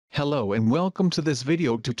Hello and welcome to this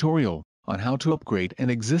video tutorial on how to upgrade an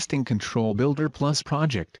existing Control Builder Plus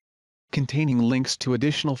project, containing links to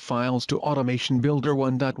additional files to Automation Builder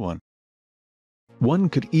 1.1. One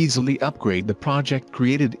could easily upgrade the project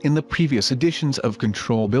created in the previous editions of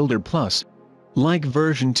Control Builder Plus, like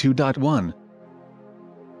version 2.1,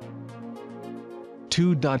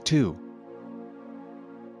 2.2,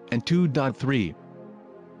 and 2.3.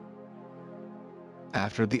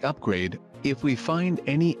 After the upgrade, if we find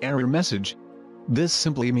any error message, this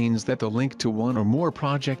simply means that the link to one or more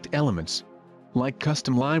project elements, like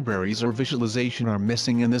custom libraries or visualization, are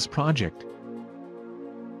missing in this project.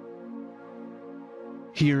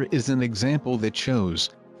 Here is an example that shows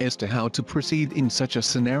as to how to proceed in such a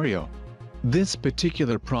scenario. This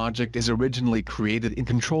particular project is originally created in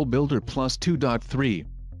Control Builder Plus 2.3.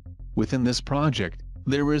 Within this project,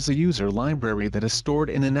 there is a user library that is stored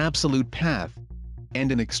in an absolute path, and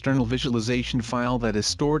an external visualization file that is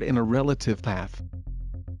stored in a relative path.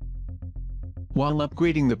 While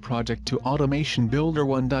upgrading the project to Automation Builder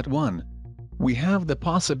 1.1, we have the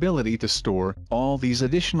possibility to store all these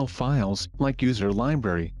additional files like user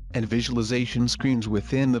library and visualization screens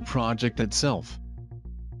within the project itself.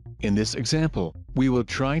 In this example, we will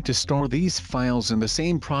try to store these files in the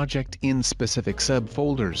same project in specific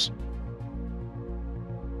subfolders.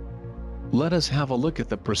 Let us have a look at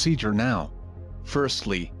the procedure now.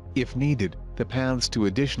 Firstly, if needed, the paths to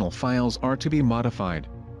additional files are to be modified,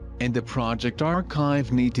 and the project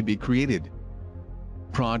archive need to be created.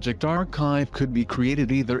 Project archive could be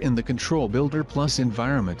created either in the Control Builder Plus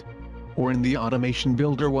environment, or in the Automation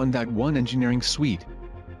Builder 1.1 engineering suite.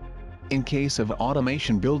 In case of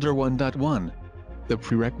Automation Builder 1.1, the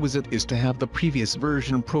prerequisite is to have the previous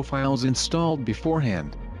version profiles installed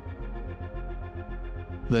beforehand.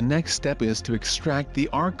 The next step is to extract the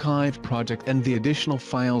archive project and the additional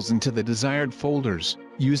files into the desired folders,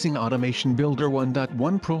 using Automation Builder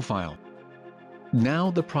 1.1 profile. Now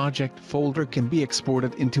the project folder can be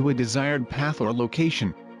exported into a desired path or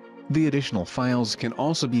location. The additional files can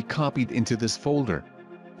also be copied into this folder.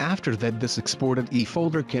 After that, this exported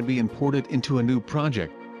folder can be imported into a new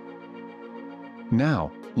project.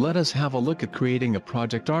 Now, let us have a look at creating a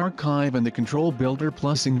project archive in the Control Builder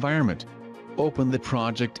Plus environment. Open the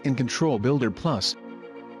project in Control Builder Plus.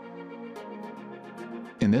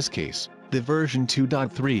 In this case, the version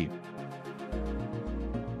 2.3.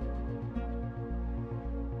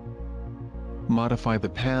 Modify the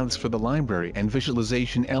paths for the library and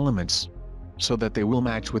visualization elements, so that they will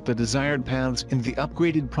match with the desired paths in the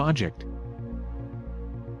upgraded project.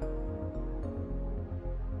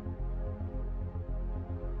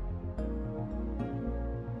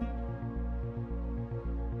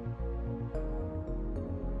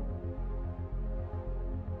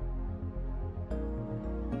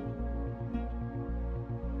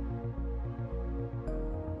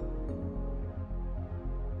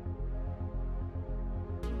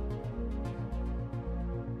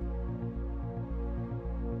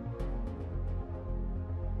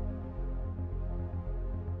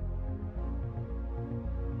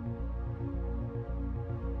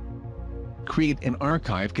 Create an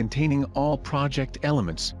archive containing all project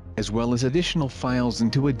elements, as well as additional files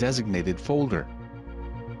into a designated folder.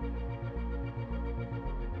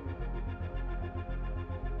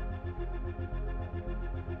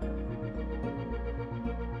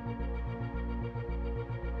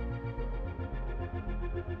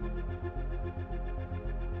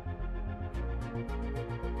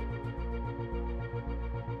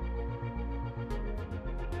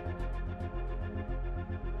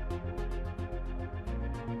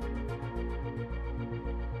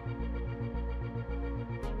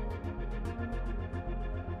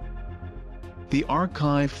 The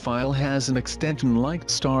archive file has an extension like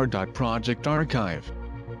star.project archive.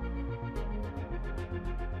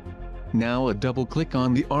 Now a double click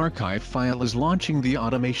on the archive file is launching the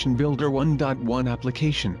Automation Builder 1.1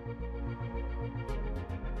 application.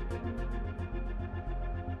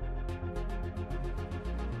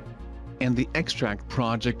 And the Extract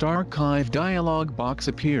Project Archive dialog box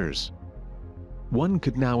appears. One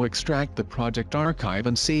could now extract the project archive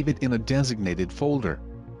and save it in a designated folder.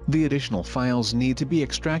 The additional files need to be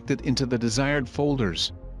extracted into the desired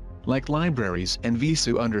folders, like libraries and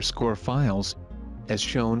visu_files, as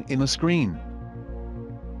shown in the screen.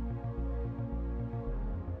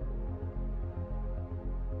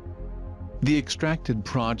 The extracted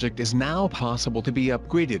project is now possible to be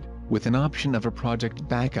upgraded, with an option of a project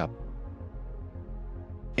backup.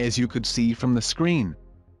 As you could see from the screen,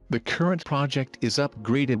 the current project is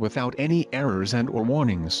upgraded without any errors and/or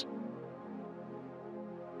warnings.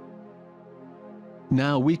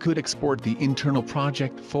 Now we could export the internal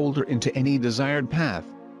project folder into any desired path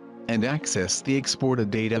and access the exported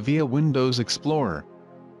data via Windows Explorer.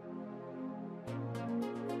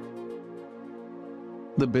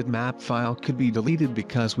 The bitmap file could be deleted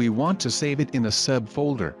because we want to save it in a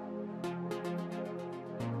subfolder.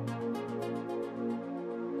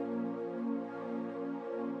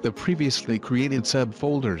 The previously created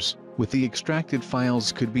subfolders with the extracted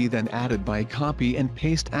files could be then added by copy and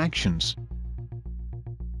paste actions.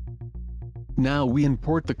 Now we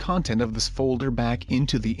import the content of this folder back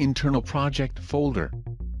into the internal project folder.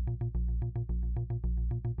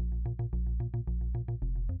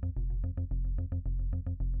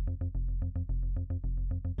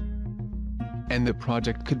 And the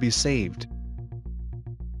project could be saved.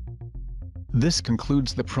 This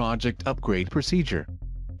concludes the project upgrade procedure,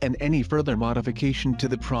 and any further modification to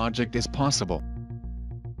the project is possible.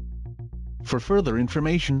 For further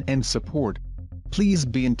information and support, please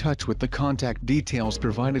be in touch with the contact details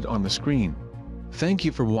provided on the screen. Thank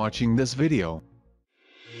you for watching this video.